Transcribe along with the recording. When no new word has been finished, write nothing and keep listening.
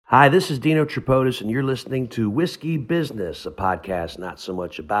Hi, this is Dino Tripodis, and you're listening to Whiskey Business, a podcast not so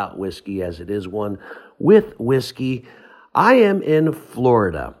much about whiskey as it is one with whiskey. I am in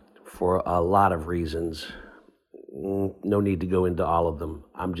Florida for a lot of reasons. No need to go into all of them.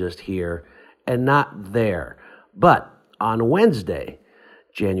 I'm just here and not there. But on Wednesday,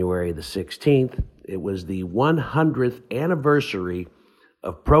 January the 16th, it was the 100th anniversary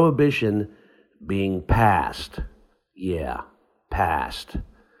of Prohibition being passed. Yeah, passed.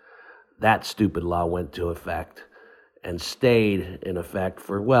 That stupid law went to effect and stayed in effect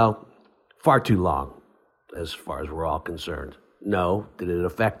for, well, far too long, as far as we're all concerned. No, did it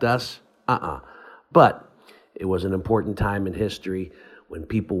affect us? But it was an important time in history when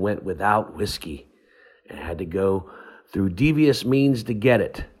people went without whiskey and had to go through devious means to get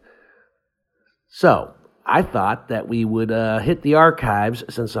it. So I thought that we would hit the archives,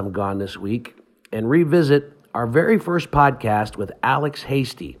 since I'm gone this week, and revisit our very first podcast with Alex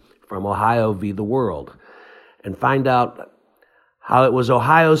Hasty from Ohio v. the World, and find out how it was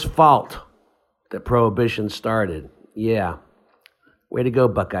Ohio's fault that Prohibition started. Yeah, way to go,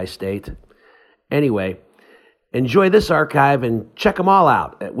 Buckeye State. Anyway, enjoy this archive and check them all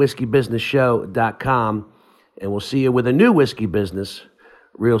out at whiskeybusinessshow.com, and we'll see you with a new Whiskey Business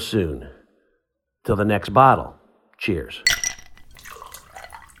real soon. Till the next bottle, cheers.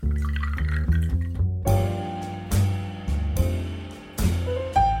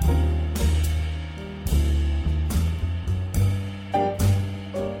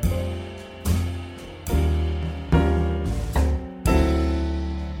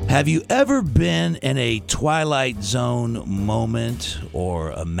 Have you ever been in a Twilight Zone moment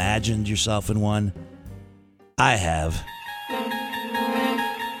or imagined yourself in one? I have.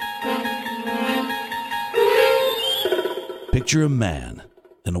 Picture a man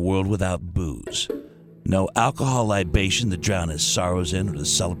in a world without booze. No alcohol libation to drown his sorrows in or to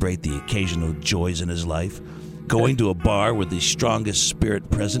celebrate the occasional joys in his life. Going to a bar where the strongest spirit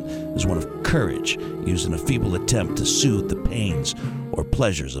present is one of courage, used in a feeble attempt to soothe the pains or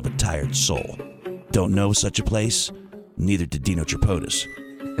pleasures of a tired soul. Don't know such a place? Neither did Dino Tripodis,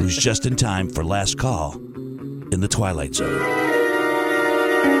 who's just in time for last call in the Twilight Zone.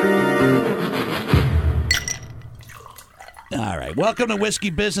 All right, welcome to Whiskey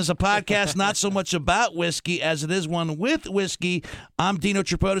Business, a podcast not so much about whiskey as it is one with whiskey. I'm Dino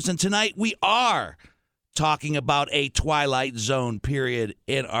Tripodis, and tonight we are talking about a Twilight Zone period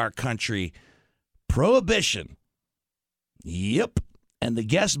in our country. Prohibition. Yep. And the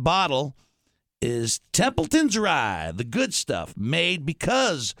guest bottle is Templeton's Rye, the good stuff, made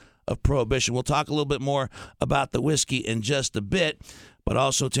because of Prohibition. We'll talk a little bit more about the whiskey in just a bit, but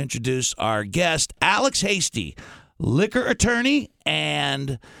also to introduce our guest, Alex Hasty, liquor attorney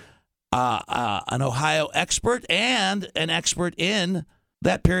and an Ohio expert and an expert in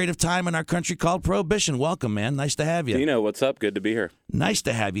that period of time in our country called Prohibition. Welcome, man. Nice to have you. Dino, what's up? Good to be here. Nice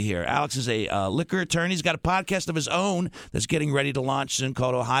to have you here. Alex is a liquor attorney. He's got a podcast of his own that's getting ready to launch soon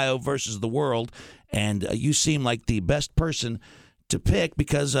called Ohio versus the World. And you seem like the best person to pick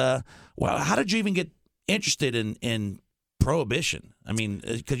because, well, how did you even get interested in Prohibition? I mean,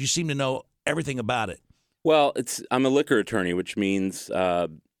 because you seem to know everything about it. Well, I'm a liquor attorney, which means, I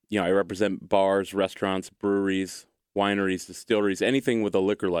represent bars, restaurants, breweries, wineries, distilleries, anything with a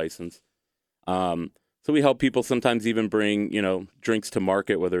liquor license. So we help people sometimes even bring, drinks to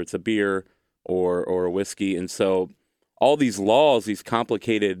market, whether it's a beer or a whiskey. And so all these laws, these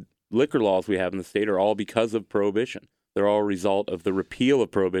complicated liquor laws we have in the state are all because of Prohibition. They're all a result of the repeal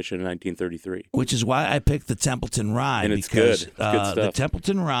of Prohibition in 1933. Which is why I picked the Templeton Rye. And it's because, good. It's good stuff. The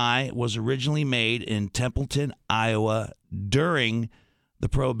Templeton Rye was originally made in Templeton, Iowa during the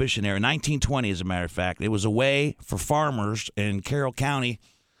Prohibition era, 1920, as a matter of fact. It was a way for farmers in Carroll County,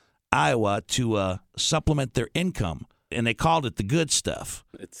 Iowa, to supplement their income, and they called it the good stuff.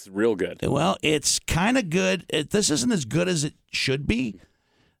 It's real good. Well, it's kind of good. This isn't as good as it should be.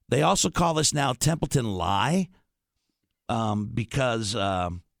 They also call this now Templeton Lye because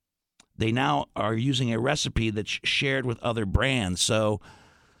they now are using a recipe that's shared with other brands. So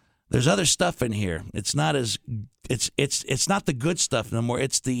there's other stuff in here. It's not as it's not the good stuff no more.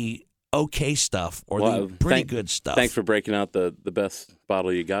 It's the okay stuff or the pretty good stuff. Thanks for breaking out the best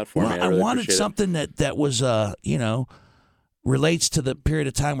bottle you got for me. I really wanted something that was relates to the period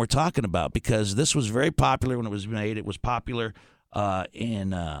of time we're talking about because this was very popular when it was made. It was popular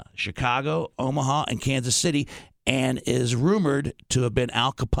in Chicago, Omaha, and Kansas City, and is rumored to have been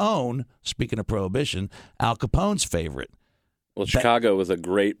Al Capone. Speaking of Prohibition, Al Capone's favorite. Well, Chicago was a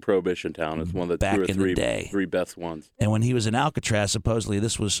great Prohibition town. It's one of the two or three best ones. And when he was in Alcatraz, supposedly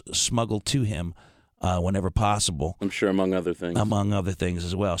this was smuggled to him whenever possible. I'm sure among other things. Among other things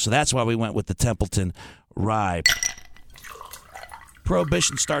as well. So that's why we went with the Templeton Rye.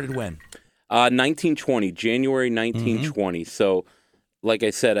 Prohibition started when? 1920, January 1920. So, like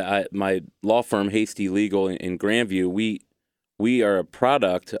I said, my law firm, Hasty Legal in Grandview, we are a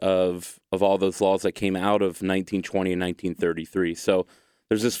product of all those laws that came out of 1920 and 1933. So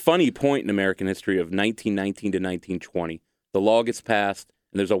there's this funny point in American history of 1919 to 1920. The law gets passed,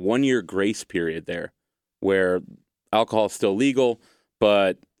 and there's a 1-year grace period there where alcohol is still legal,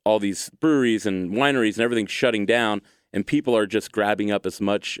 but all these breweries and wineries and everything's shutting down, and people are just grabbing up as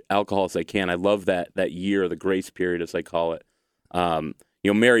much alcohol as they can. I love that year, the grace period, as they call it.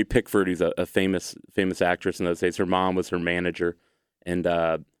 Mary Pickford, who's a famous actress in those days, her mom was her manager, and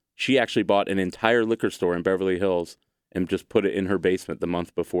she actually bought an entire liquor store in Beverly Hills and just put it in her basement the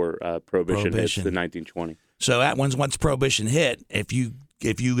month before Prohibition hit the 1920. So once Prohibition hit, if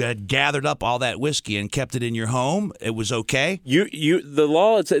you had gathered up all that whiskey and kept it in your home, it was okay? The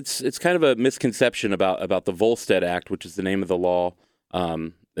law, it's kind of a misconception about the Volstead Act, which is the name of the law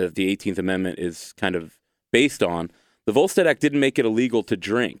that the 18th Amendment is kind of based on. The Volstead Act didn't make it illegal to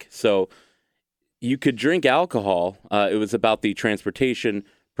drink. So you could drink alcohol. It was about the transportation,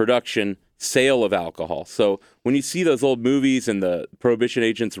 production, sale of alcohol. So when you see those old movies and the prohibition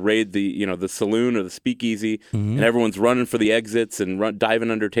agents raid the saloon or the speakeasy, and everyone's running for the exits and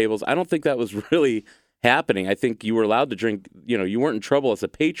diving under tables, I don't think that was really happening. I think you were allowed to drink. You weren't in trouble as a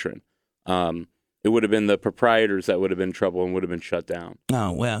patron. It would have been the proprietors that would have been in trouble and would have been shut down.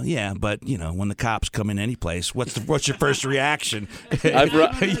 Oh, well, yeah, but, when the cops come in any place, what's your first reaction?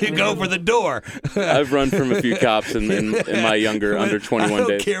 You go for the door. I've run from a few cops in my younger, under 21 days. I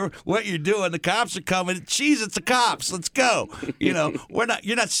don't care what you're doing. The cops are coming. Jeez, it's the cops. Let's go. You're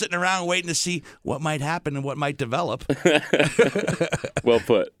not sitting around waiting to see what might happen and what might develop. Well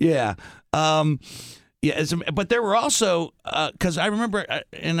put. Yeah. Yeah, but there were also, because I remember,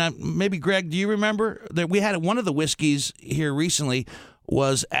 maybe Greg, do you remember that we had one of the whiskeys here recently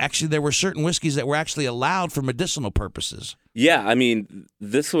was actually, there were certain whiskeys that were actually allowed for medicinal purposes. Yeah, I mean,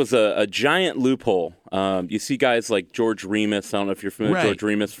 this was a giant loophole. You see guys like George Remus. I don't know if you're familiar with George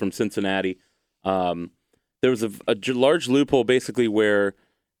Remus from Cincinnati. There was a large loophole basically where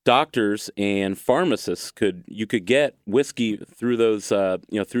doctors and pharmacists could get whiskey through those,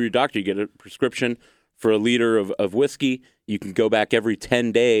 through your doctor. You get a prescription for a liter of whiskey. You can go back every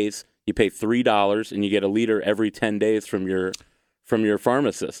 10 days. You pay $3, and you get a liter every 10 days from your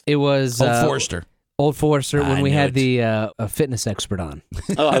pharmacist. It was Old Forester when we had the fitness expert on.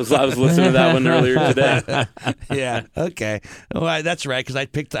 Oh, I was listening to that one earlier today. Yeah. Okay. Well, that's right. Because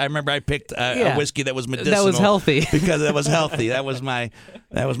I remember I picked a whiskey that was medicinal. That was healthy. Because it was healthy. That was my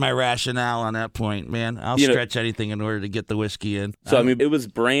rationale on that point. Man, I'll stretch anything in order to get the whiskey in. So I mean, it was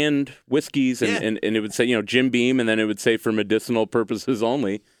brand whiskeys, and it would say Jim Beam, and then it would say for medicinal purposes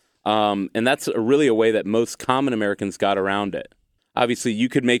only. And that's really a way that most common Americans got around it. Obviously, you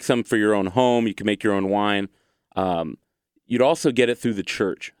could make some for your own home. You could make your own wine. You'd also get it through the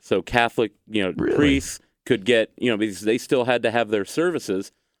church. So Catholic, priests could get, because they still had to have their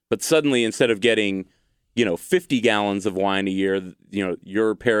services. But suddenly, instead of getting, 50 gallons of wine a year,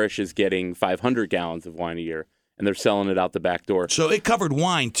 your parish is getting 500 gallons of wine a year, and they're selling it out the back door. So it covered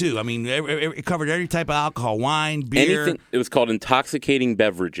wine too. I mean, it covered every type of alcohol: wine, beer. Anything. It was called intoxicating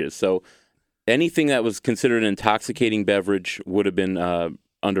beverages. So anything that was considered an intoxicating beverage would have been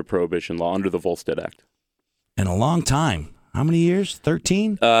under Prohibition law, under the Volstead Act. In a long time. How many years?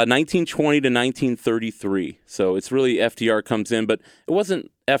 13? 1920 to 1933. So it's really FDR comes in, but it wasn't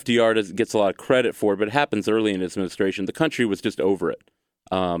FDR that gets a lot of credit for it, but it happens early in his administration. The country was just over it.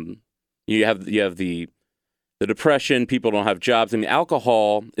 You have the Depression. People don't have jobs. I mean,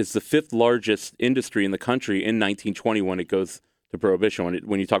 alcohol is the 5th largest industry in the country in 1920 when it goes to Prohibition,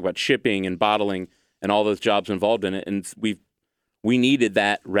 when you talk about shipping and bottling and all those jobs involved in it. And we needed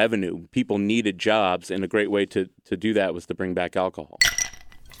that revenue. People needed jobs, and a great way to do that was to bring back alcohol.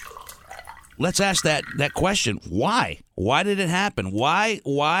 Let's ask that question. Why? Why did it happen? Why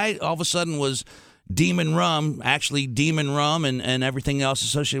all of a sudden was demon rum and everything else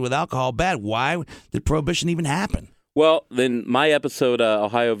associated with alcohol bad? Why did Prohibition even happen? Well, then my episode,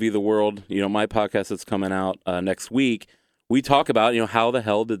 Ohio v. the World, my podcast that's coming out next week, we talk about, how the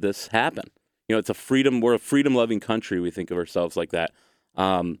hell did this happen? We're a freedom-loving country. We think of ourselves like that.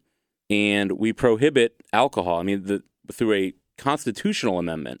 And we prohibit alcohol. I mean, through a constitutional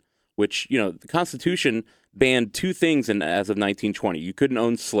amendment, which, the Constitution banned 2 things as of 1920. You couldn't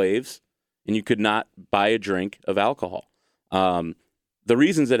own slaves, and you could not buy a drink of alcohol. The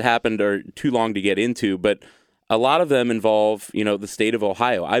reasons it happened are too long to get into, but a lot of them involve, the state of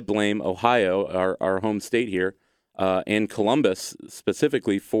Ohio. I blame Ohio, our home state here, and Columbus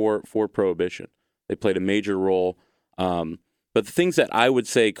specifically for Prohibition. They played a major role. But the things that I would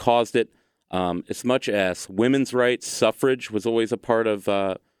say caused it, as much as women's rights, suffrage was always a part of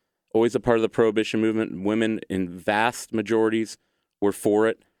the Prohibition movement. Women in vast majorities were for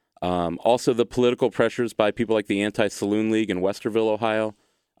it. Also, the political pressures by people like the Anti-Saloon League in Westerville, Ohio,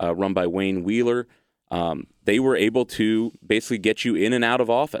 run by Wayne Wheeler. They were able to basically get you in and out of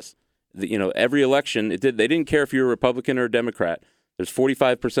office. Every election, they didn't care if you were a Republican or a Democrat. There's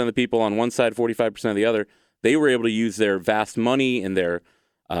 45% of the people on one side, 45% of the other. They were able to use their vast money and their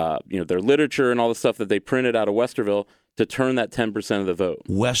literature and all the stuff that they printed out of Westerville to turn that 10% of the vote.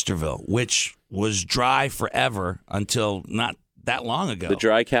 Westerville, which was dry forever until not that long ago. The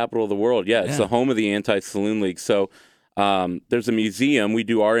dry capital of the world. Yeah, it's the home of the Anti-Saloon League. So there's a museum. We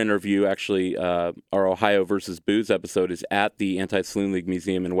do our interview, actually, our Ohio versus Booze episode is at the Anti-Saloon League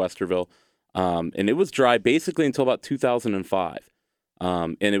Museum in Westerville. And it was dry basically until about 2005.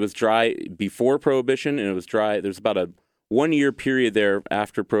 And it was dry before Prohibition, and it was dry. There's about a 1-year period there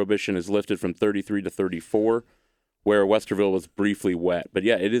after Prohibition is lifted from 33 to 34, where Westerville was briefly wet. But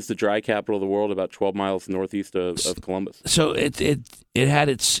yeah, it is the dry capital of the world, about 12 miles northeast of Columbus. So it had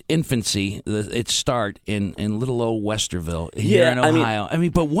its infancy, its start in little old Westerville here in Ohio.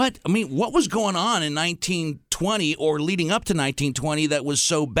 What was going on in 1920 or leading up to 1920 that was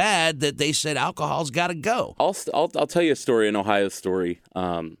so bad that they said alcohol's got to go? I'll tell you a story, an Ohio story,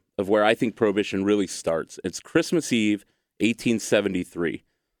 of where I think Prohibition really starts. It's Christmas Eve, 1873.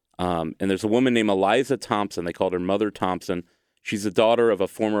 And there's a woman named Eliza Thompson. They called her Mother Thompson. She's the daughter of a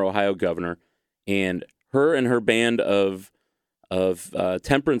former Ohio governor. And her band of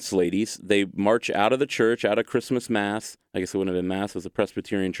temperance ladies, they march out of the church, out of Christmas Mass. I guess it wouldn't have been Mass. It was a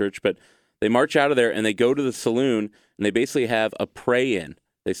Presbyterian church. But they march out of there, and they go to the saloon, and they basically have a pray-in.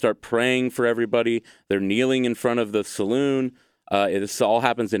 They start praying for everybody. They're kneeling in front of the saloon. This all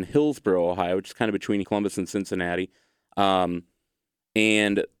happens in Hillsboro, Ohio, which is kind of between Columbus and Cincinnati.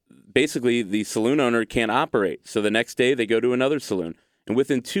 And basically, the saloon owner can't operate. So the next day, they go to another saloon. And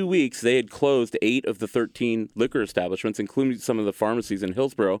within 2 weeks, they had closed 8 of the 13 liquor establishments, including some of the pharmacies in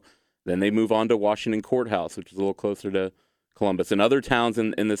Hillsboro. Then they move on to Washington Courthouse, which is a little closer to Columbus, and other towns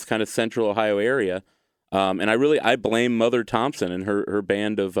in this kind of central Ohio area. And I blame Mother Thompson and her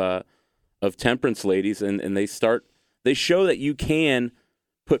band of temperance ladies. And they show that you can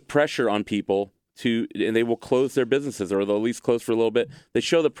put pressure on people and they will close their businesses, or they'll at least close for a little bit. They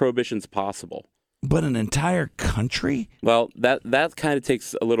show that prohibition's possible. But an entire country? Well, that kind of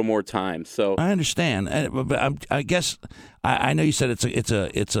takes a little more time. So I understand, but I guess I know you said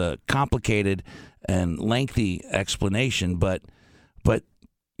it's a complicated and lengthy explanation, but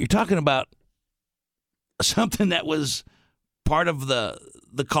you're talking about something that was part of the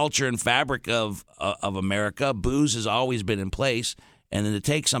culture and fabric of America. Booze has always been in place. And then to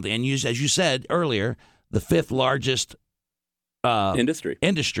take something and use, as you said earlier, the 5th largest industry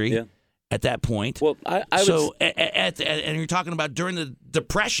at that point. Well, and you're talking about during the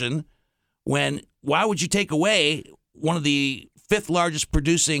Depression, why would you take away one of the 5th largest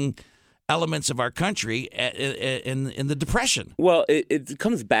producing elements of our country in the Depression? Well, it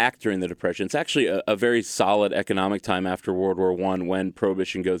comes back during the Depression. It's actually a very solid economic time after World War I when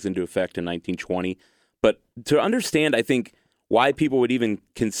Prohibition goes into effect in 1920. But to understand, I think, why people would even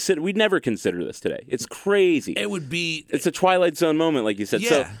consider, we'd never consider this today. It's crazy. It's a Twilight Zone moment, like you said.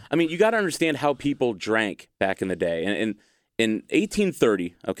 Yeah. So, you got to understand how people drank back in the day. And in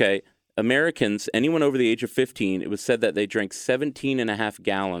 1830, okay, Americans, anyone over the age of 15, it was said that they drank 17.5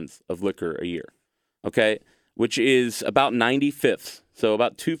 gallons of liquor a year, okay, which is about 90/5. So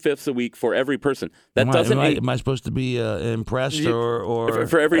about 2/5 a week for every person. That am I supposed to be impressed or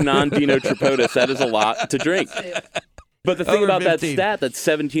for every non-Dino Tripodis, that is a lot to drink. But the thing about 15. That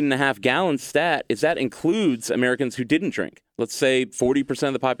 17.5 gallon stat, is that includes Americans who didn't drink. Let's say 40%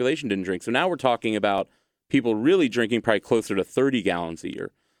 of the population didn't drink. So now we're talking about people really drinking probably closer to 30 gallons a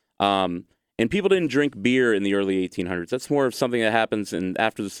year. And people didn't drink beer in the early 1800s. That's more of something that happens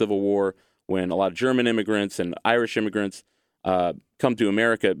after the Civil War, when a lot of German immigrants and Irish immigrants come to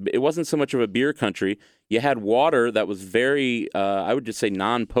America. It wasn't so much of a beer country. You had water that was very, I would just say,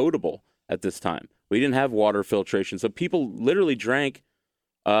 non-potable at this time. We didn't have water filtration, so people literally drank,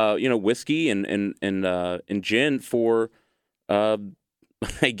 whiskey and gin for,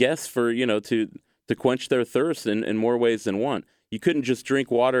 I guess, for to quench their thirst in more ways than one. You couldn't just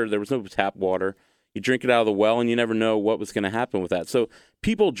drink water. There was no tap water. You drink it out of the well, and you never know what was going to happen with that. So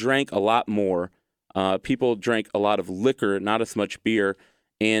people drank a lot more. People drank a lot of liquor, not as much beer.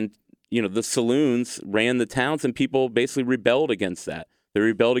 And the saloons ran the towns, and people basically rebelled against that. They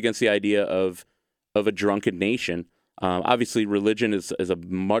rebelled against the idea of a drunken nation. Obviously, religion is a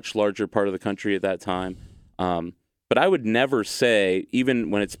much larger part of the country at that time. But I would never say, even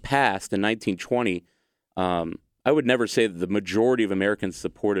when it's passed in 1920, I would never say that the majority of Americans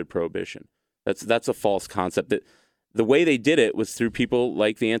supported prohibition. That's a false concept. That the way they did it was through people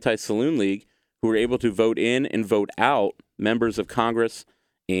like the Anti-Saloon League, who were able to vote in and vote out members of Congress,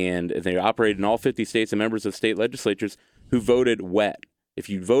 and they operated in all 50 states, and members of state legislatures who voted wet. If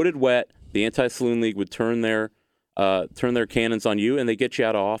you voted wet, the Anti-Saloon League would turn their cannons on you, and they get you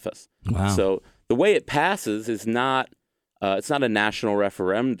out of office. Wow. So the way it passes is not it's not a national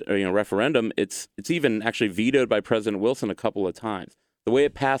referendum. It's even actually vetoed by President Wilson a couple of times. The way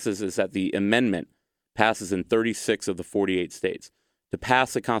it passes is that the amendment passes in 36 of the 48 states. To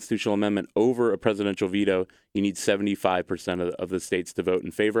pass a constitutional amendment over a presidential veto, you need 75% of the states to vote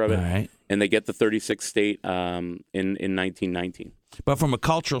in favor of it. All right. And they get the 36th state in 1919. But from a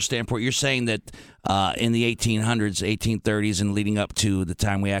cultural standpoint, you're saying that in the 1800s, 1830s, and leading up to the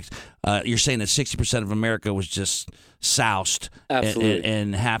time we act, you're saying that 60% of America was just soused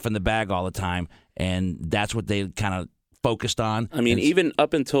and half in the bag all the time, and that's what they kind of focused on. I mean, even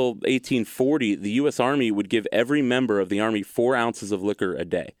up until 1840, the U.S. Army would give every member of the Army 4 ounces of liquor a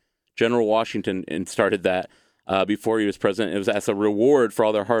day. General Washington started that before he was president. It was as a reward for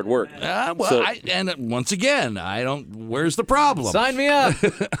all their hard work. Once again, where's the problem? Sign me up.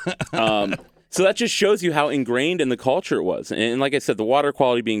 So that just shows you how ingrained in the culture it was. And like I said, the water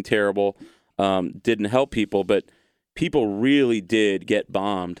quality being terrible didn't help people, but people really did get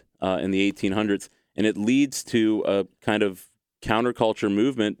bombed in the 1800s. And it leads to a kind of counterculture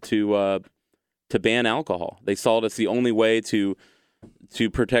movement to ban alcohol. They saw it as the only way to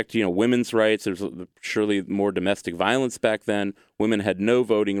protect, women's rights. There's surely more domestic violence back then. Women had no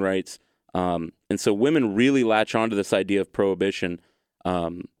voting rights, and so women really latch onto this idea of prohibition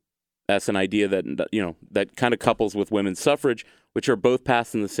as an idea that kind of couples with women's suffrage, which are both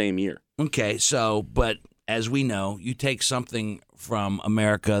passed in the same year. Okay, but as we know, you take something from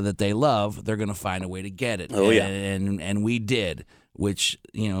America that they love, they're going to find a way to get it. Oh, yeah. And we did, which,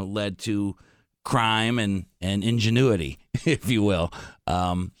 led to crime and ingenuity, if you will.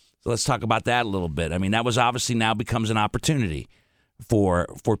 So let's talk about that a little bit. I mean, that was obviously now becomes an opportunity for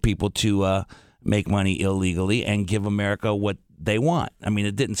people to make money illegally and give America what they want. I mean,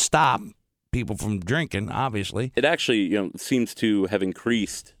 it didn't stop people from drinking, obviously. It actually, seems to have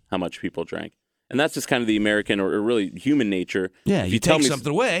increased how much people drank. And that's just kind of the American or really human nature. Yeah, you take something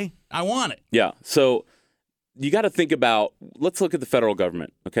away, I want it. Yeah, so you got to think about, let's look at the federal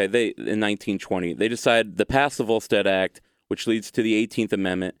government. Okay, in 1920, they decide to pass the Volstead Act, which leads to the 18th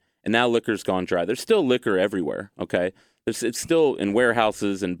Amendment, and now liquor's gone dry. There's still liquor everywhere, okay? It's still in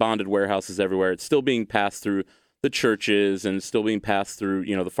warehouses and bonded warehouses everywhere. It's still being passed through the churches and still being passed through,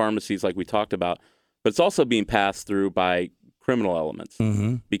 the pharmacies like we talked about. But it's also being passed through by criminal elements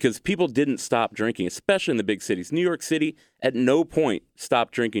because people didn't stop drinking, especially in the big cities. New York City at no point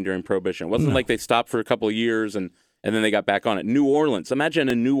stopped drinking during Prohibition. It wasn't like they stopped for a couple of years and then they got back on it. New Orleans, imagine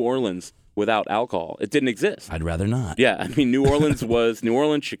a New Orleans without alcohol. It didn't exist. I'd rather not. Yeah, I mean, New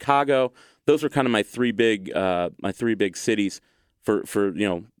Orleans, Chicago. Those were kind of my three big cities for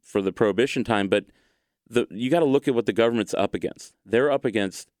the Prohibition time. But you got to look at what the government's up against. They're up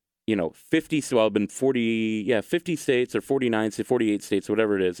against 50 states or 49 states, 48 states,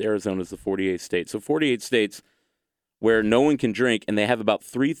 whatever it is. Arizona's the 48th state. So 48 states where no one can drink, and they have about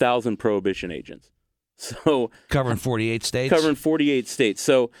 3,000 prohibition agents. So covering 48 states? Covering 48 states.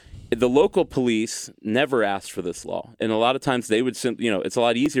 So the local police never asked for this law. And a lot of times they would simply, it's a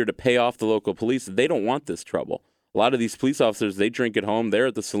lot easier to pay off the local police. They don't want this trouble. A lot of these police officers, they drink at home. They're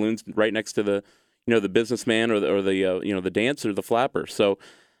at the saloons right next to the, the businessman or the dancer, the flapper. So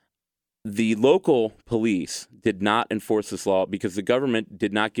the local police did not enforce this law because the government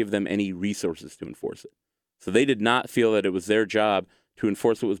did not give them any resources to enforce it. So they did not feel that it was their job to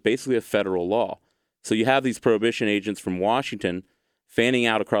enforce what was basically a federal law. So you have these prohibition agents from Washington fanning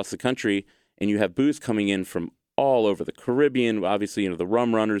out across the country, and you have booze coming in from all over the Caribbean. Obviously, the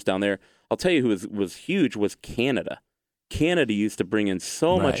rum runners down there. I'll tell you who was huge was Canada. Canada used to bring in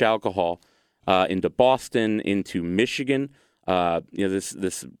so much alcohol into Boston, into Michigan.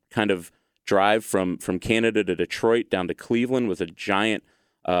 This kind of drive from Canada to Detroit down to Cleveland was a giant,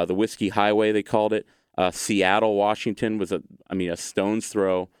 the Whiskey Highway, they called it. Seattle, Washington was a stone's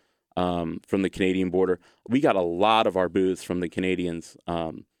throw from the Canadian border. We got a lot of our booze from the Canadians,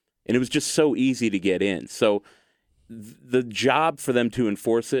 and it was just so easy to get in. So the job for them to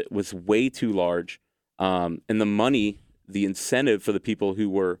enforce it was way too large, and the money the incentive for the people who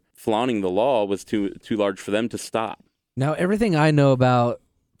were flaunting the law was too large for them to stop. Now, everything I know about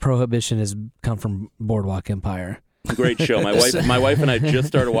Prohibition has come from Boardwalk Empire. Great show. My wife and I just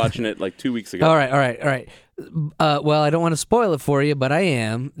started watching it like 2 weeks ago. All right. Well, I don't want to spoil it for you, but I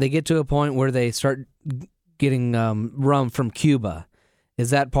am. They get to a point where they start getting rum from Cuba.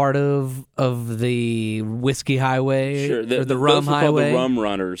 Is that part of the whiskey highway? Sure. Or the rum those are highway? called the rum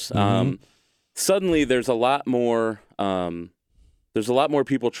runners. Suddenly, there's a lot more. There's a lot more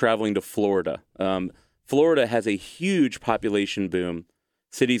people traveling to Florida. Florida has a huge population boom.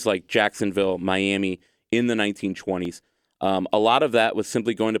 Cities like Jacksonville, Miami, in the 1920s. A lot of that was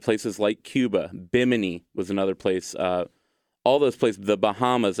simply going to places like Cuba. Bimini was another place. All those places, the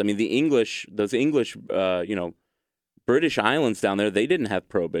Bahamas. I mean, those English, British islands down there, they didn't have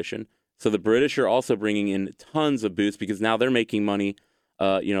Prohibition. So the British are also bringing in tons of booze because now they're making money,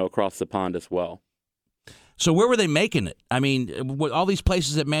 across the pond as well. So where were they making it? I mean, all these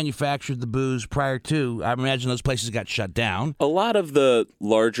places that manufactured the booze prior to, I imagine those places got shut down. A lot of the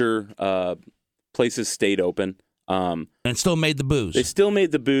larger places stayed open. And still made the booze. They still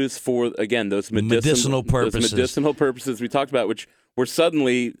made the booze for, again, those medicinal purposes. Those medicinal purposes we talked about, which were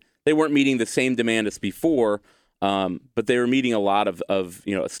suddenly, they weren't meeting the same demand as before, but they were meeting a lot of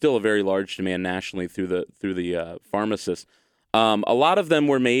still a very large demand nationally through the pharmacists. A lot of them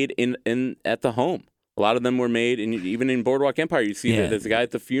were made in at the home. A lot of them were made, even in Boardwalk Empire, you see that there's a guy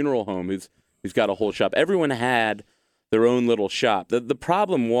at the funeral home who's got a whole shop. Everyone had their own little shop. The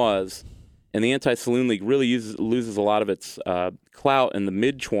problem was, and the Anti-Saloon League really loses a lot of its clout in the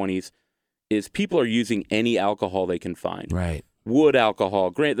mid-20s, is people are using any alcohol they can find. Right. Wood alcohol,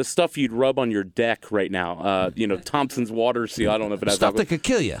 the stuff you'd rub on your deck right now. Thompson's Water Seal. I don't know if it has stuff alcohol. that could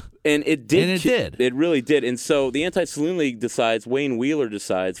kill you. And it did. And it did. It really did. And so the Anti-Saloon League decides, Wayne Wheeler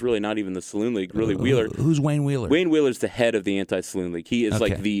decides, really not even the Saloon League, really Wheeler. Who's Wayne Wheeler? Wayne Wheeler's the head of the Anti-Saloon League. He is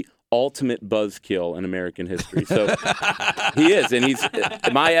like the ultimate buzzkill in American history. So he is. And he's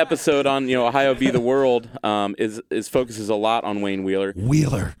my episode on Ohio v. the World is focuses a lot on Wayne Wheeler.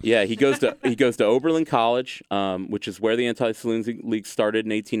 Yeah, he goes to Oberlin College, which is where the Anti-Saloon League started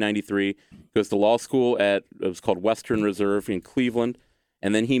in 1893. Goes to law school it was called Western Reserve in Cleveland.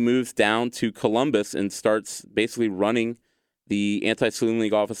 And then he moves down to Columbus and starts basically running the Anti-Saloon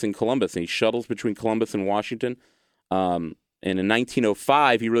League office in Columbus. And he shuttles between Columbus and Washington. And in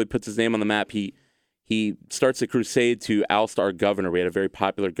 1905, he really puts his name on the map. He starts a crusade to oust our governor. We had a very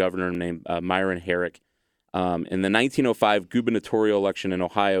popular governor named Myron Herrick. And the 1905 gubernatorial election in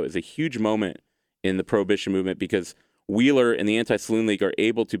Ohio is a huge moment in the Prohibition movement because Wheeler and the Anti-Saloon League are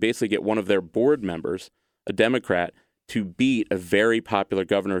able to basically get one of their board members, a Democrat, to beat a very popular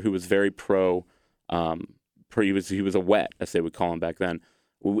governor who was very he was a wet, as they would call him back then.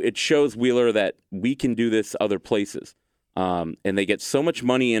 It shows Wheeler that we can do this other places. And they get so much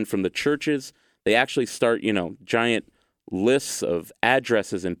money in from the churches. They actually start, giant lists of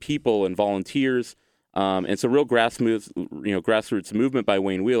addresses and people and volunteers. And it's a real grassroots movement by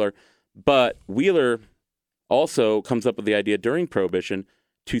Wayne Wheeler. But Wheeler also comes up with the idea during Prohibition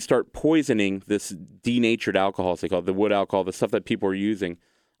to start poisoning this denatured alcohol, as they call it, the wood alcohol, the stuff that people are using.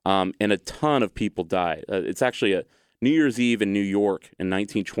 And a ton of people die. It's actually a New Year's Eve in New York in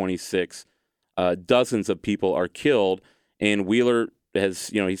 1926. Dozens of people are killed. And Wheeler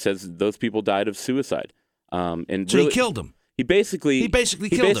he says those people died of suicide. So he killed them. He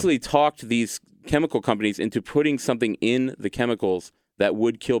basically talked these chemical companies into putting something in the chemicals that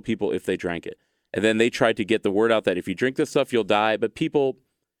would kill people if they drank it. And then they tried to get the word out that if you drink this stuff, you'll die. But people,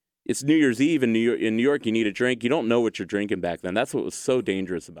 it's New Year's Eve in New York. You need a drink. You don't know what you're drinking back then. That's what was so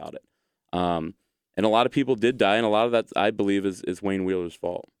dangerous about it. And a lot of people did die, and a lot of that, I believe, is Wayne Wheeler's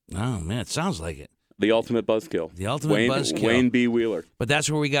fault. Oh, man, it sounds like it. The ultimate buzzkill. Buzzkill. Wayne B. Wheeler. But that's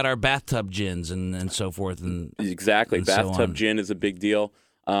where we got our bathtub gins and so forth. Exactly. And bathtub gin is a big deal.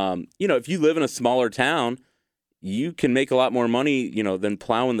 If you live in a smaller town, you can make a lot more money, than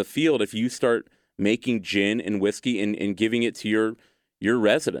plowing the field if you start making gin and whiskey and giving it to your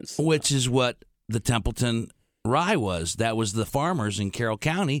residents. Which is what the Templeton Rye was. That was the farmers in Carroll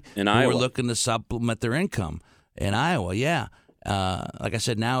County who were looking to supplement their income in Iowa. Yeah. Like I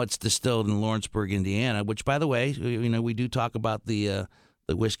said, now it's distilled in Lawrenceburg, Indiana, which, by the way, we do talk about the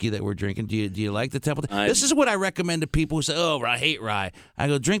whiskey that we're drinking. Do you like the Templeton? This is what I recommend to people who say, "Oh, I hate rye." I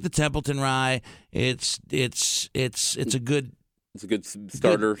go, drink the Templeton Rye. It's a good It's a good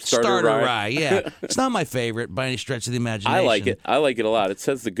starter rye. Yeah, it's not my favorite by any stretch of the imagination. I like it. I like it a lot. It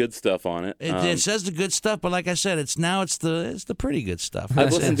says the good stuff on it. It says the good stuff, but like I said, it's the pretty good stuff.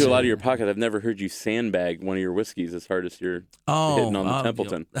 I've listened to a lot of your podcasts. I've never heard you sandbag one of your whiskeys as hard as you're hitting on the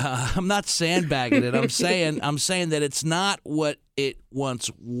Templeton. I'm not sandbagging it. I'm saying that it's not what it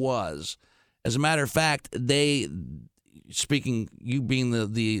once was. As a matter of fact, you being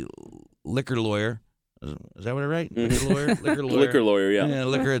the liquor lawyer. Is that what I write? Liquor lawyer? Liquor lawyer, yeah.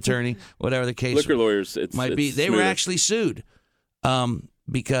 Liquor attorney, whatever the case liquor lawyers, might be. They were actually sued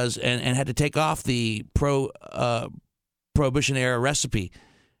because and had to take off the Prohibition era recipe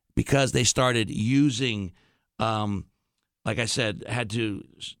because they started using, like I said, had to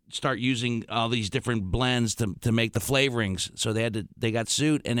start using all these different blends to make the flavorings. So they got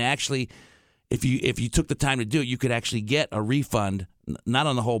sued, and actually, if you took the time to do it, you could actually get a refund, not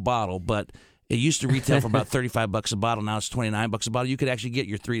on the whole bottle, but it used to retail for about $35 a bottle. Now it's $29 a bottle. You could actually get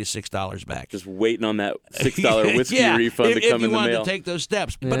your $3 to $6 back. Just waiting on that $6 whiskey refund to come in the mail. If you wanted to take those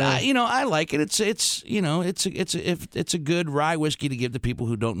steps, but I like it. It's a good rye whiskey to give to people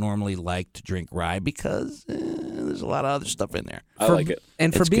who don't normally like to drink rye because there's a lot of other stuff in there. I like it.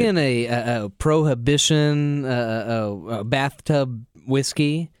 And for being a prohibition bathtub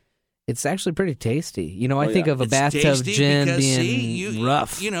whiskey, it's actually pretty tasty. I think of a bathtub gin being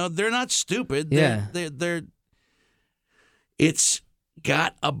rough. They're not stupid. Yeah. They're it's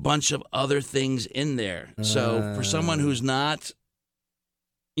got a bunch of other things in there. So for someone who's not,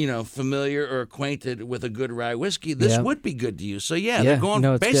 familiar or acquainted with a good rye whiskey, this would be good to you. So they're going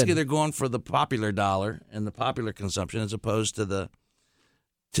they're going for the popular dollar and the popular consumption as opposed to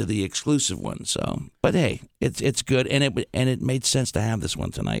the exclusive one. So, but hey, it's good, and it made sense to have this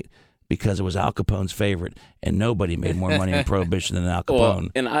one tonight. Because it was Al Capone's favorite, and nobody made more money in Prohibition than Al Capone. Well,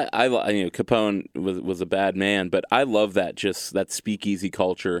 and I Capone was a bad man, but I love that speakeasy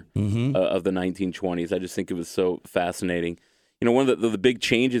culture of the 1920s. I just think it was so fascinating. One of the big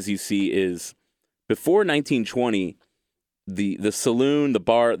changes you see is before 1920, the saloon, the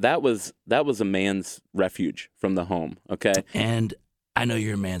bar, that was a man's refuge from the home. Okay, and I know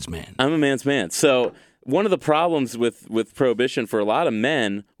you're a man's man. I'm a man's man, so. One of the problems with Prohibition for a lot of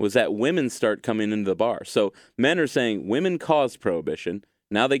men was that women start coming into the bar. So men are saying women caused Prohibition.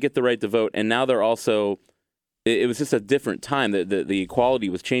 Now they get the right to vote, and now they're also. It was just a different time. The equality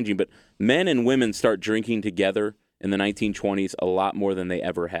was changing, but men and women start drinking together in the 1920s a lot more than they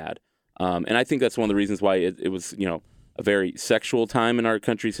ever had. And I think that's one of the reasons why it was a very sexual time in our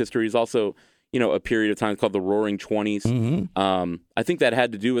country's history. It's also a period of time called the Roaring 20s. Mm-hmm. I think that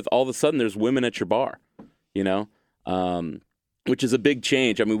had to do with all of a sudden there's women at your bar. Which is a big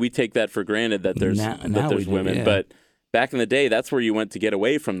change. I mean, we take that for granted that there's women, but back in the day, that's where you went to get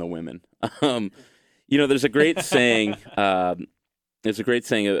away from the women. There's a great saying. There's a great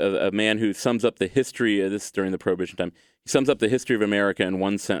saying of a man who sums up the history of this during the Prohibition time. He sums up the history of America in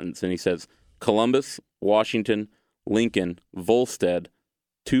one sentence, and he says: Columbus, Washington, Lincoln, Volstead.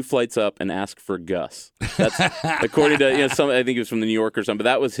 2 flights up and ask for Gus. That's according to I think it was from the New Yorker or something. But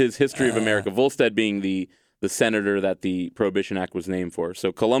that was his history of America. Volstead being the senator that the Prohibition Act was named for.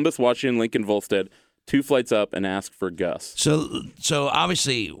 So Columbus, Washington, Lincoln, Volstead, 2 flights up and ask for Gus. So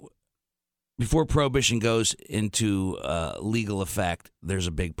obviously, before Prohibition goes into legal effect, there's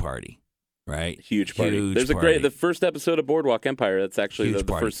a big party, right? Huge party. There's the first episode of Boardwalk Empire. That's actually the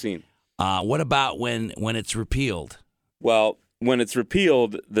first scene. What about when it's repealed? Well. When it's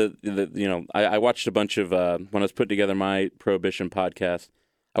repealed, I watched a bunch of when I was putting together my Prohibition podcast.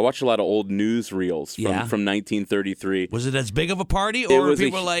 I watched a lot of old newsreels from 1933. Was it as big of a party, or were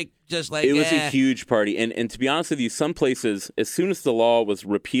people It was a huge party, and to be honest with you, some places, as soon as the law was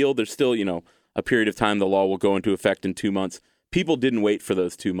repealed, there's still a period of time the law will go into effect in 2 months. People didn't wait for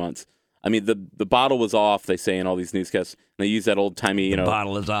those 2 months. I mean, the bottle was off, they say in all these newscasts. They use that old-timey, The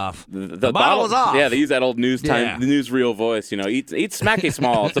bottle is off. The bottle is off. Yeah, they use that old newsreel voice, eat smacky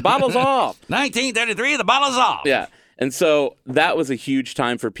smalls. The bottle's off. 1933, the bottle's off. Yeah. And so that was a huge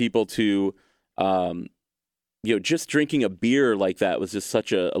time for people to, just drinking a beer like that was just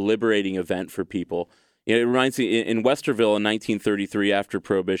such a liberating event for people. It reminds me, in Westerville in 1933, after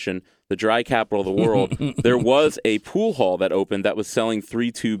Prohibition, the dry capital of the world, there was a pool hall that opened that was selling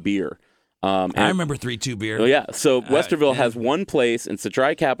 3-2 beer. I remember 3-2 beer. Oh, yeah. So Westerville has one place, and it's the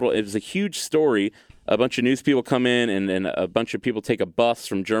dry capital. It was a huge story. A bunch of news people come in, and a bunch of people take a bus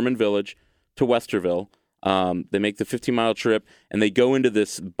from German Village to Westerville. They make the 15-mile trip, and they go into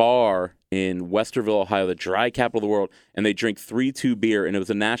this bar in Westerville, Ohio, the dry capital of the world, and they drink 3-2 beer. And it was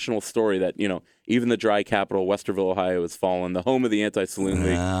a national story that, even the dry capital, Westerville, Ohio, has fallen, the home of the Anti-Saloon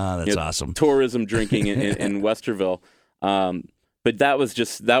League. That's awesome. Tourism drinking in Westerville. But that was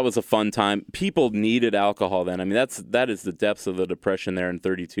a fun time. People needed alcohol then. I mean, that is the depths of the Depression there in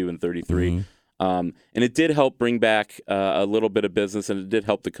 32 and 33. Mm-hmm. And it did help bring back a little bit of business, and it did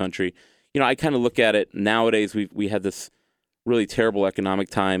help the country. I kind of look at it nowadays. We had this really terrible economic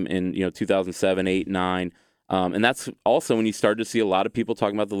time in 2007, 8, 9. And that's also when you started to see a lot of people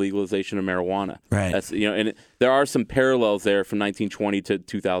talking about the legalization of marijuana. Right. That's, and there are some parallels there from 1920 to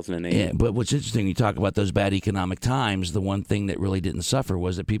 2008. Yeah, but what's interesting, you talk about those bad economic times, the one thing that really didn't suffer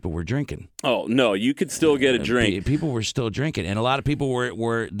was that people were drinking. Oh, no, you could still get a drink. People were still drinking, and a lot of people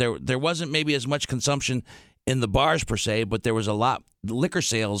were there wasn't maybe as much consumption in the bars per se, but there was a lot. The liquor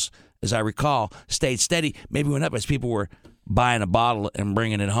sales, as I recall, stayed steady, maybe went up as people were buying a bottle and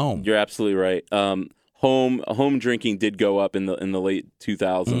bringing it home. You're absolutely right. Home drinking did go up in the late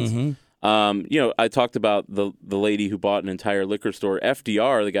 2000s. Mm-hmm. I talked about the lady who bought an entire liquor store.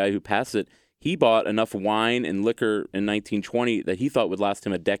 FDR, the guy who passed it, he bought enough wine and liquor in 1920 that he thought would last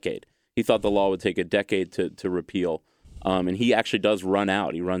him a decade. He thought the law would take a decade to repeal. And he actually does run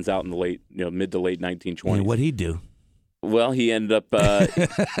out. He runs out in the mid to late 1920s. And what'd he do? Well, he ended up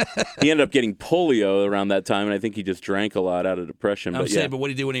getting polio around that time, and I think he just drank a lot out of depression. But what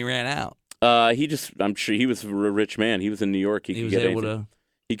did he do when he ran out? I'm sure he was a rich man. He was in New York. He could was get able anything.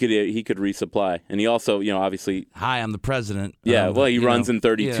 He could resupply, and he also, obviously. Hi, I'm the president. Yeah, well, he runs in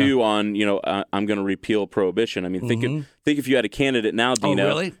 32 on, I'm going to repeal prohibition. I mean, think if you had a candidate now,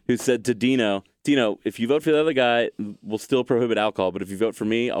 Dino, who said to Dino, if you vote for the other guy, we'll still prohibit alcohol, but if you vote for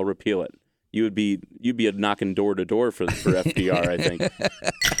me, I'll repeal it. You'd be knocking door to door for FDR, I think.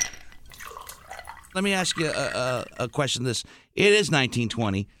 Let me ask you a question. It is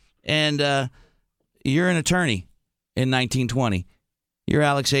 1920. And you're an attorney in 1920. You're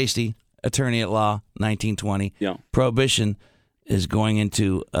Alex Hasty, attorney at law, 1920. Yeah. Prohibition is going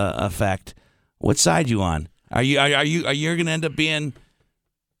into effect. What side you on? Are you going to end up being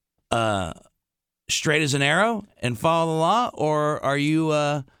straight as an arrow and follow the law, or are you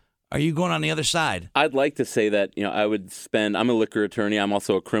going on the other side? I'd like to say that I would spend. I'm a liquor attorney. I'm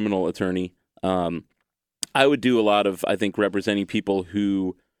also a criminal attorney. I would do a lot of, I think, representing people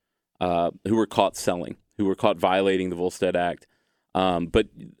who were caught selling, who were caught violating the Volstead Act. But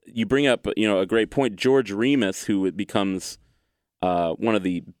you bring up, a great point. George Remus, who becomes one of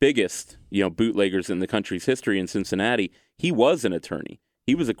the biggest, bootleggers in the country's history in Cincinnati, he was an attorney.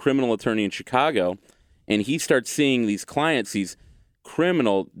 He was a criminal attorney in Chicago, and he starts seeing these clients, these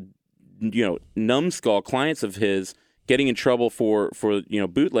criminal, numbskull clients of his, getting in trouble for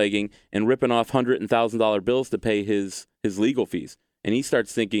bootlegging and ripping off $100,000 and $1,000 bills to pay his legal fees. And he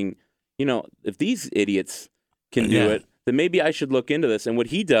starts thinking, if these idiots can do it, then maybe I should look into this. And what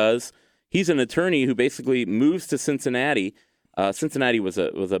he does, he's an attorney who basically moves to Cincinnati. Cincinnati was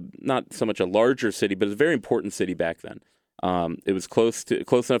a not so much a larger city, but it's a very important city back then. It was close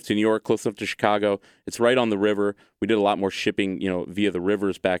enough to New York, close enough to Chicago. It's right on the river. We did a lot more shipping, via the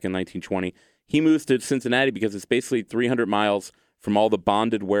rivers back in 1920. He moves to Cincinnati because it's basically 300 miles from all the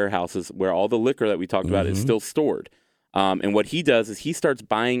bonded warehouses where all the liquor that we talked about is still stored. And what he does is he starts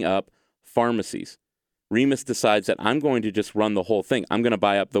buying up pharmacies. Remus decides that I'm going to just run the whole thing. I'm going to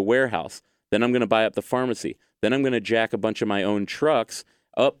buy up the warehouse. Then I'm going to buy up the pharmacy. Then I'm going to jack a bunch of my own trucks.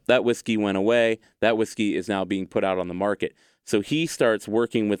 That whiskey went away. That whiskey is now being put out on the market. So he starts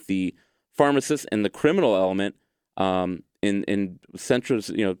working with the pharmacist and the criminal element in Central,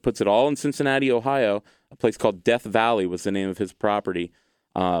 puts it all in Cincinnati, Ohio. A place called Death Valley was the name of his property.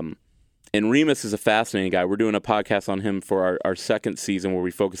 And Remus is a fascinating guy. We're doing a podcast on him for our second season where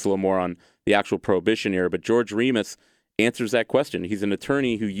we focus a little more on the actual Prohibition era. But George Remus answers that question. He's an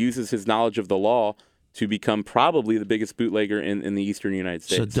attorney who uses his knowledge of the law to become probably the biggest bootlegger in the eastern United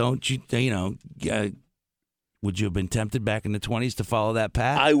States. So don't you, would you have been tempted back in the 20s to follow that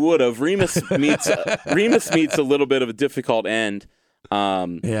path? I would have. Remus meets a little bit of a difficult end.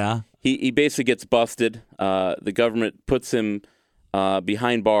 He basically gets busted. The government puts him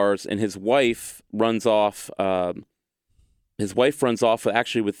behind bars, and his wife runs off.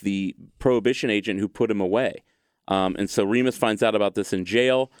 Actually with the prohibition agent who put him away. And so Remus finds out about this in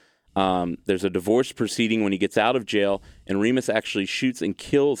jail. There's a divorce proceeding when he gets out of jail, and Remus actually shoots and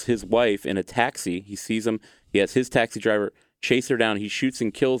kills his wife in a taxi. He sees him. He has his taxi driver chase her down. He shoots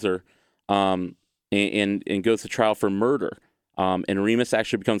and kills her, and goes to trial for murder. And Remus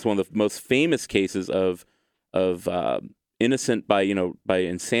actually becomes one of the most famous cases of innocent by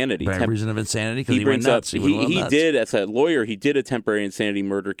insanity. By reason of insanity, because he brings went nuts. Up, he did, as a lawyer, he did a temporary insanity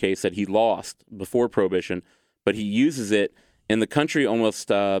murder case that he lost before Prohibition, but he uses it in the country almost.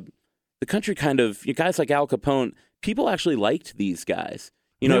 The country kind of, guys like Al Capone, people actually liked these guys.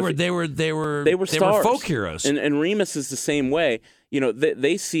 You know, they were stars. folk heroes. And Remus is the same way. You know,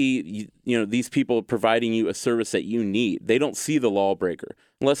 they see, you know, these people providing you a service that you need. They don't see the lawbreaker.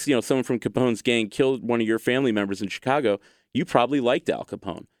 Unless, you know, someone from Capone's gang killed one of your family members in Chicago, you probably liked Al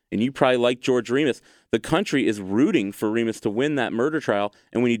Capone. And you probably liked George Remus. The country is rooting for Remus to win that murder trial.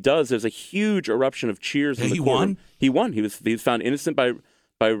 And when he does, there's a huge eruption of cheers in the courtroom. Won? He won. He was found innocent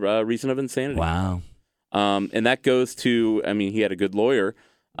by reason of insanity. Wow. And that goes to, I mean, he had a good lawyer.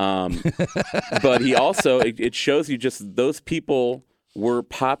 But he also, it shows you just those people were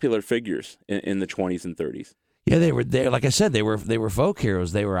popular figures in the 20s and 30s. Yeah, they were there. Like I said, they were folk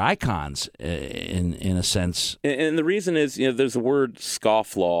heroes. They were icons in a sense. And the reason is, you know, there's a word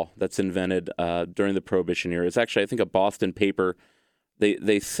scofflaw that's invented during the Prohibition era. It's actually, I think, a Boston paper.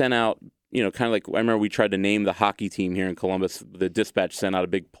 They sent out, you know, kind of like, I remember we tried to name the hockey team here in Columbus. The Dispatch sent out a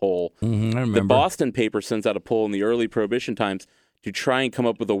big poll. I remember. The Boston paper sends out a poll in the early Prohibition times to try and come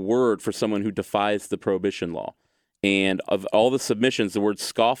up with a word for someone who defies the Prohibition law. And of all the submissions, the word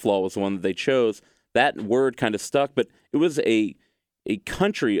scofflaw was the one that they chose. That word kind of stuck, but it was a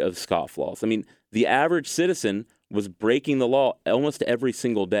country of scofflaws. I mean, the average citizen was breaking the law almost every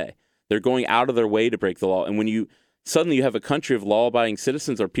single day. They're going out of their way to break the law. And when you suddenly you have a country of law-abiding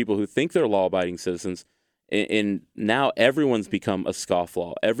citizens or people who think they're law-abiding citizens, and now everyone's become a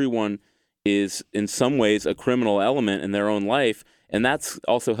scofflaw. Everyone is in some ways a criminal element in their own life, and that's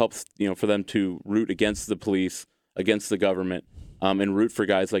also helps, you know, for them to root against the police, against the government, and root for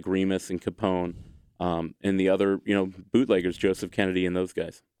guys like Remus and Capone. And the other, you know, bootleggers, Joseph Kennedy and those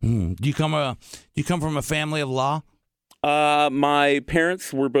guys. Do you come from a family of law? My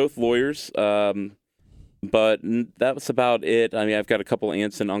parents were both lawyers, but that was about it. I mean, I've got a couple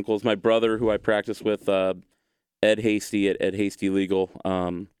aunts and uncles. My brother, who I practice with, Ed Hasty at Ed Hasty Legal,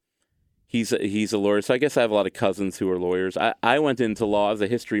 he's a lawyer. So I guess I have a lot of cousins who are lawyers. I went into law as a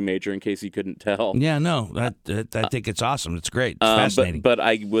history major, in case you couldn't tell. Yeah, no, I think it's awesome. It's great. It's fascinating. But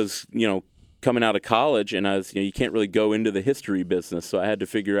I was, you know, coming out of college, and I was, you know, you can't really go into the history business, so I had to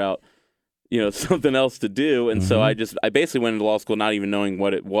figure out, you know, something else to do, and so I basically went into law school not even knowing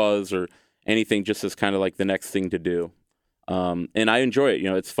what it was or anything, just as kind of like the next thing to do, and I enjoy it. You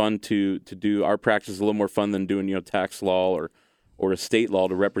know, it's fun to do. Our practice is a little more fun than doing, you know, tax law or estate law,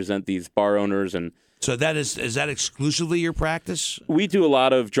 to represent these bar owners. And so that is that exclusively your practice? We do a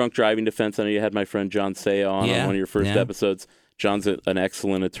lot of drunk driving defense. I know you had my friend John Saya on one of your first episodes. John's an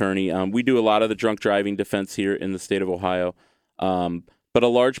excellent attorney. We do a lot of the drunk driving defense here in the state of Ohio. But a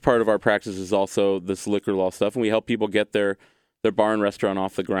large part of our practice is also this liquor law stuff. And we help people get their bar and restaurant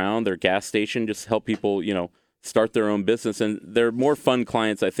off the ground, their gas station, just help people, you know, start their own business. And they're more fun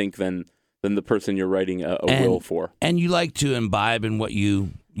clients, I think, than the person you're writing a will for. And you like to imbibe in what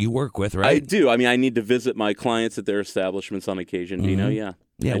you work with, right? I do. I mean, I need to visit my clients at their establishments on occasion. You know, yeah.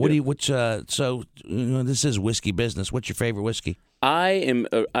 Yeah. So you know, this is whiskey business. What's your favorite whiskey? I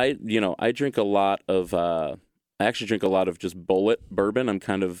drink a lot of. I actually drink a lot of just Bullet bourbon. I'm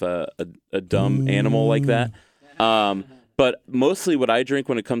kind of a dumb animal like that. But mostly what I drink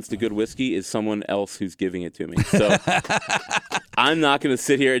when it comes to good whiskey is someone else who's giving it to me. So I'm not going to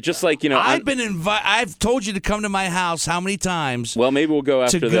sit here. Just like, you know, I've told you to come to my house how many times? Well, maybe we'll go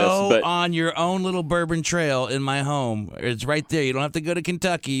after this. To go on your own little bourbon trail in my home. It's right there. You don't have to go to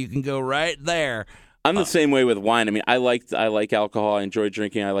Kentucky. You can go right there. I'm the same way with wine. I mean, I like alcohol. I enjoy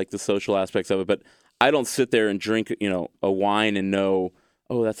drinking. I like the social aspects of it. But I don't sit there and drink, you know, a wine and know,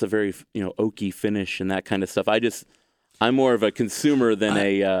 oh, that's a very, you know, oaky finish and that kind of stuff. I'm more of a consumer than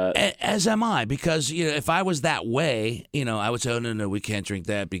as am I, because, you know, if I was that way, you know, I would say, oh, no, we can't drink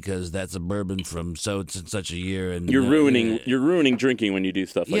that because that's a bourbon from such a year. And you're ruining drinking when you do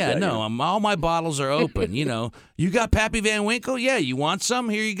stuff like that. Yeah, no, all my bottles are open. You know, you got Pappy Van Winkle? Yeah, you want some?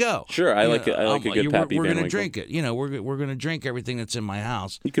 Here you go. Sure, I like a good Pappy Van Winkle. We're going to drink it. You know, we're going to drink everything that's in my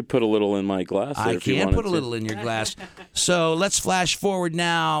house. You could put a little in my glass. I can put a little in your glass. So let's flash forward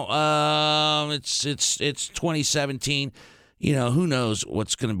now. It's 2017. You know, who knows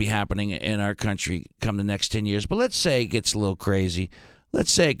what's going to be happening in our country come the next 10 years. But let's say it gets a little crazy.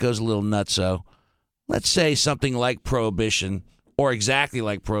 Let's say it goes a little nutso. Let's say something like Prohibition, or exactly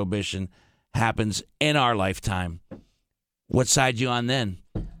like Prohibition, happens in our lifetime. What side you on then?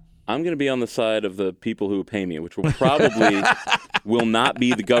 I'm going to be on the side of the people who pay me, which will probably will not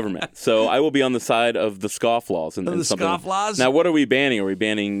be the government. So I will be on the side of the scofflaws. And the scofflaws? Now, what are we banning? Are we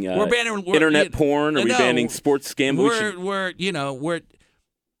banning internet porn? Are we banning sports gambling?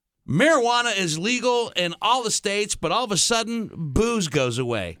 Marijuana is legal in all the states, but all of a sudden, booze goes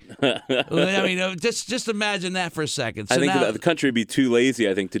away. I mean, just imagine that for a second. So I think the country would be too lazy,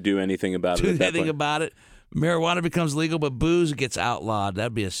 I think, to do anything about it. marijuana becomes legal, but booze gets outlawed.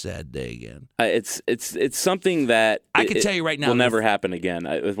 That'd be a sad day again. It's something that I can tell you right now will never happen again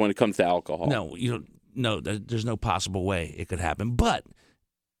when it comes to alcohol. No, you don't. No, there's no possible way it could happen. But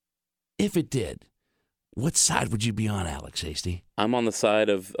if it did, what side would you be on, Alex Hasty? I'm on the side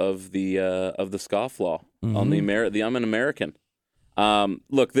of the scofflaw. On I'm an American.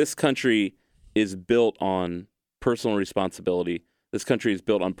 Look, this country is built on personal responsibility. This country is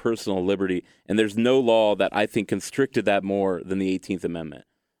built on personal liberty, and there's no law that I think constricted that more than the 18th Amendment.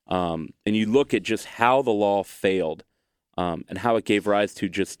 And you look at just how the law failed, and how it gave rise to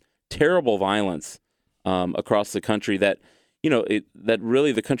just terrible violence across the country that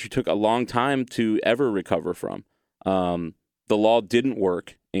really the country took a long time to ever recover from. The law didn't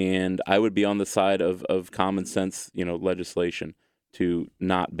work, and I would be on the side of common sense, legislation to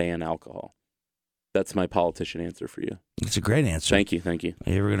not ban alcohol. That's my politician answer for you. It's a great answer. Thank you. Are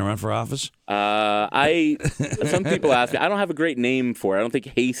you ever going to run for office? Some people ask me. I don't have a great name for it. I don't think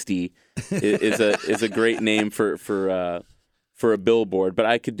Hasty is a great name for a billboard, but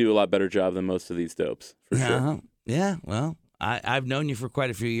I could do a lot better job than most of these dopes, for sure. Yeah, well, I've known you for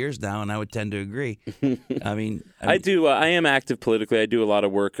quite a few years now, and I would tend to agree. I mean, I do. I am active politically. I do a lot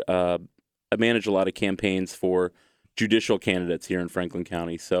of work. I manage a lot of campaigns for judicial candidates here in Franklin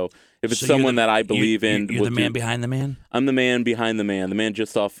County. So if it's someone that I believe in, you're the man behind the man. I'm the man behind the man. The man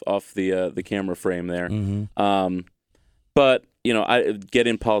just off the camera frame there. Mm-hmm. But I get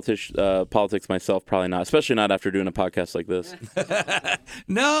in politics myself, probably not, especially not after doing a podcast like this.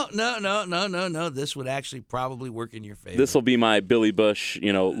 No. This would actually probably work in your favor. This will be my Billy Bush,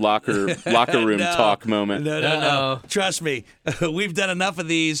 locker room talk moment. No. Trust me, we've done enough of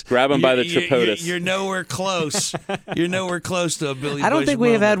these. Grab him by the tripotis. You're nowhere close. You're nowhere close to a Billy Bush. I don't think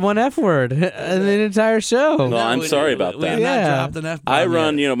we have had one F word in the entire show. No, I'm sorry about that. We have not dropped an F-bomb I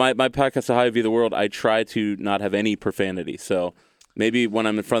run, yet. my podcast, Ohio View the World. I try to not have any profanity. So maybe when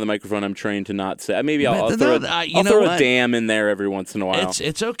I'm in front of the microphone, I'm trained to not say. Maybe I'll throw a damn in there every once in a while.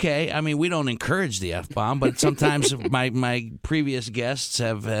 It's okay. I mean, we don't encourage the F-bomb, but sometimes my previous guests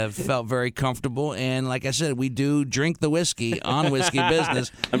have felt very comfortable. And like I said, we do drink the whiskey on Whiskey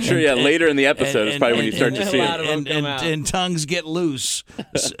Business. I'm sure, later in the episode is probably when you start to see it. And tongues get loose,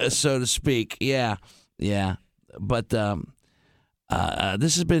 so to speak. Yeah. But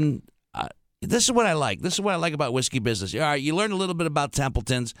this has been... This is what I like. This is what I like about Whiskey Business. All right, you learned a little bit about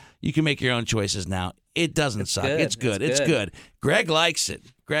Templeton's. You can make your own choices now. It doesn't suck. Good. It's good. It's good. Greg likes it.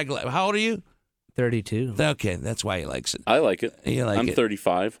 How old are you? 32. Okay, that's why he likes it. I like it. You like I'm it.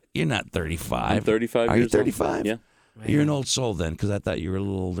 35. You're not 35. I'm 35 Are years you 35? old. Yeah. You're an old soul then, because I thought you were a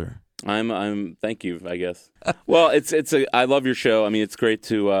little older. I'm. Thank you, I guess. Well, I love your show. I mean, it's great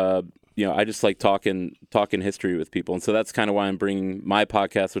to. I just like talking history with people, and so that's kind of why I'm bringing my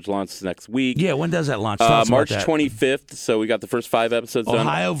podcast, which launches next week. Yeah, when does that launch? Tell us March about that. 25th. So we got the first 5 episodes done.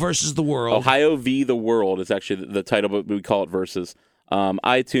 Ohio versus the world. Ohio v. the World is actually the title, but we call it Versus.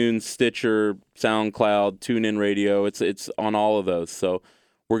 iTunes, Stitcher, SoundCloud, TuneIn Radio. It's on all of those. So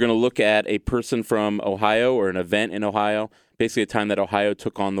we're going to look at a person from Ohio or an event in Ohio, basically a time that Ohio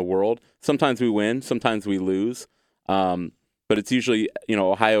took on the world. Sometimes we win, sometimes we lose. But it's usually,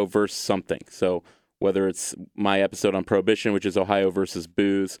 Ohio versus something. So whether it's my episode on Prohibition, which is Ohio versus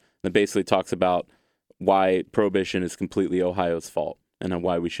booze, that basically talks about why Prohibition is completely Ohio's fault and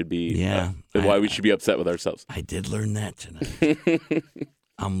why we should be we should be upset with ourselves. I did learn that tonight.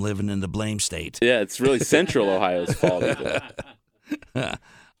 I'm living in the blame state. Yeah, it's really Central Ohio's fault. All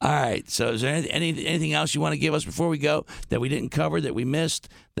right. So is there anything else you want to give us before we go that we didn't cover, that we missed,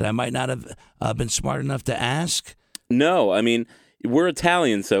 that I might not have been smart enough to ask? No, I mean, we're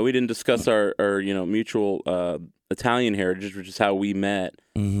Italian, so we didn't discuss our mutual Italian heritage, which is how we met.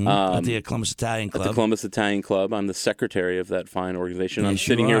 Mm-hmm. At the Columbus Italian Club. At the Columbus Italian Club. I'm the secretary of that fine organization. Yes, I'm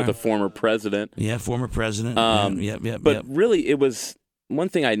sitting here with the former president. Yeah, former president. But really, it was one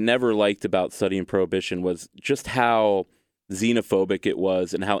thing I never liked about studying Prohibition was just how xenophobic it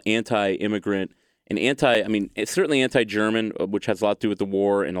was and how anti-immigrant and it's certainly anti-German, which has a lot to do with the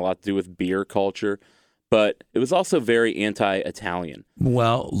war and a lot to do with beer culture. But it was also very anti-Italian.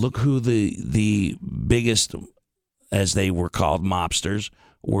 Well, look who the biggest, as they were called, mobsters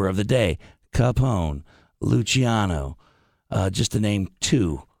were of the day. Capone, Luciano, just to name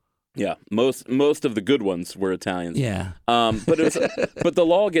 2. Yeah, most of the good ones were Italians. Yeah. But the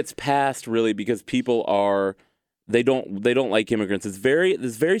law gets passed really because people they don't like immigrants. It's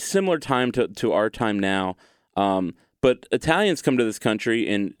very similar time to our time now. But Italians come to this country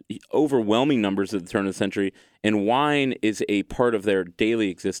in overwhelming numbers at the turn of the century, and wine is a part of their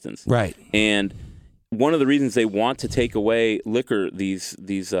daily existence. Right. And one of the reasons they want to take away liquor, these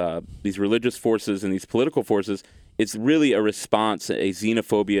religious forces and these political forces, it's really a response, a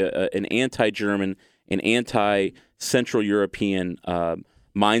xenophobia, an anti-German, an anti-Central European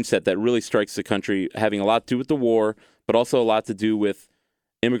mindset that really strikes the country, having a lot to do with the war, but also a lot to do with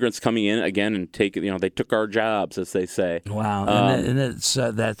immigrants coming in again and they took our jobs, as they say. Wow,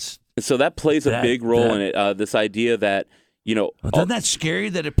 that's so that plays a big role in it. This idea that isn't that scary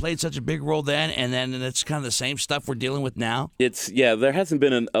that it played such a big role then, and then it's kind of the same stuff we're dealing with now? There hasn't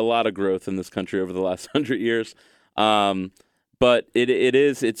been a lot of growth in this country over the last 100 years, but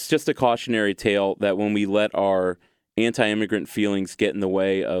it's just a cautionary tale that when we let our anti-immigrant feelings get in the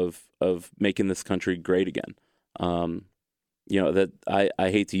way of making this country great again. That I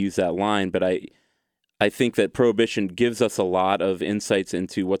hate to use that line, but I think that Prohibition gives us a lot of insights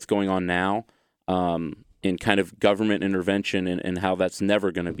into what's going on now in kind of government intervention and how that's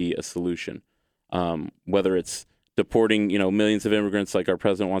never going to be a solution. Whether it's deporting millions of immigrants like our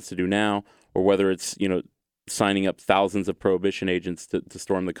president wants to do now, or whether it's signing up thousands of Prohibition agents to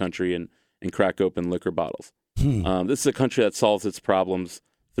storm the country and crack open liquor bottles. This is a country that solves its problems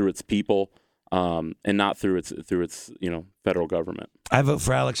through its people. And not through its federal government. I vote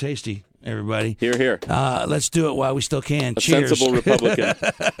for Alex Hasty. Everybody, here. Let's do it while we still can. A Cheers. sensible Republican.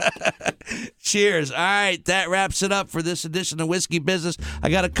 Cheers. All right, that wraps it up for this edition of Whiskey Business. I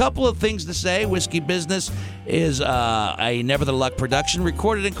got a couple of things to say. Whiskey Business is a Never the Luck production,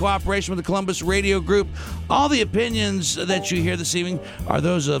 recorded in cooperation with the Columbus Radio Group. All the opinions that you hear this evening are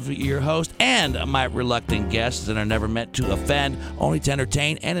those of your host and my reluctant guests and are never meant to offend, only to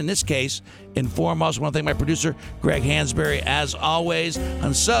entertain, and in this case, inform. Also want to thank my producer, Greg Hansberry, as always.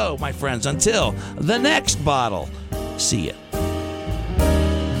 And so, my friends, until the next bottle, see ya.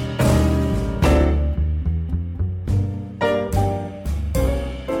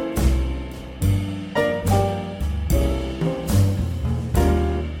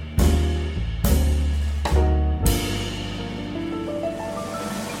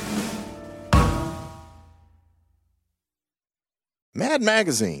 Mad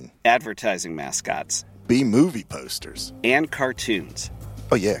Magazine. Advertising mascots. B-movie posters. And cartoons.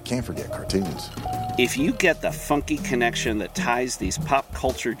 Oh yeah, can't forget cartoons. If you get the funky connection that ties these pop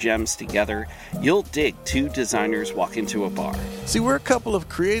culture gems together, you'll dig Two Designers Walk Into a Bar. See, we're a couple of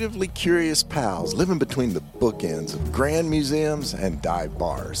creatively curious pals living between the bookends of grand museums and dive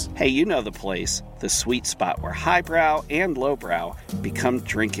bars. Hey, you know the place, the sweet spot where highbrow and lowbrow become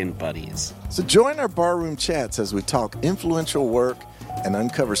drinking buddies. So join our barroom chats as we talk influential work and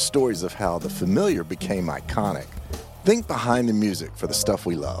uncover stories of how the familiar became iconic. Think behind the music for the stuff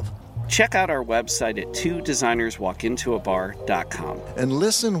we love. Check out our website at twodesignerswalkintoabar.com. And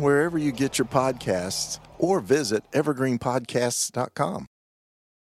listen wherever you get your podcasts or visit evergreenpodcasts.com.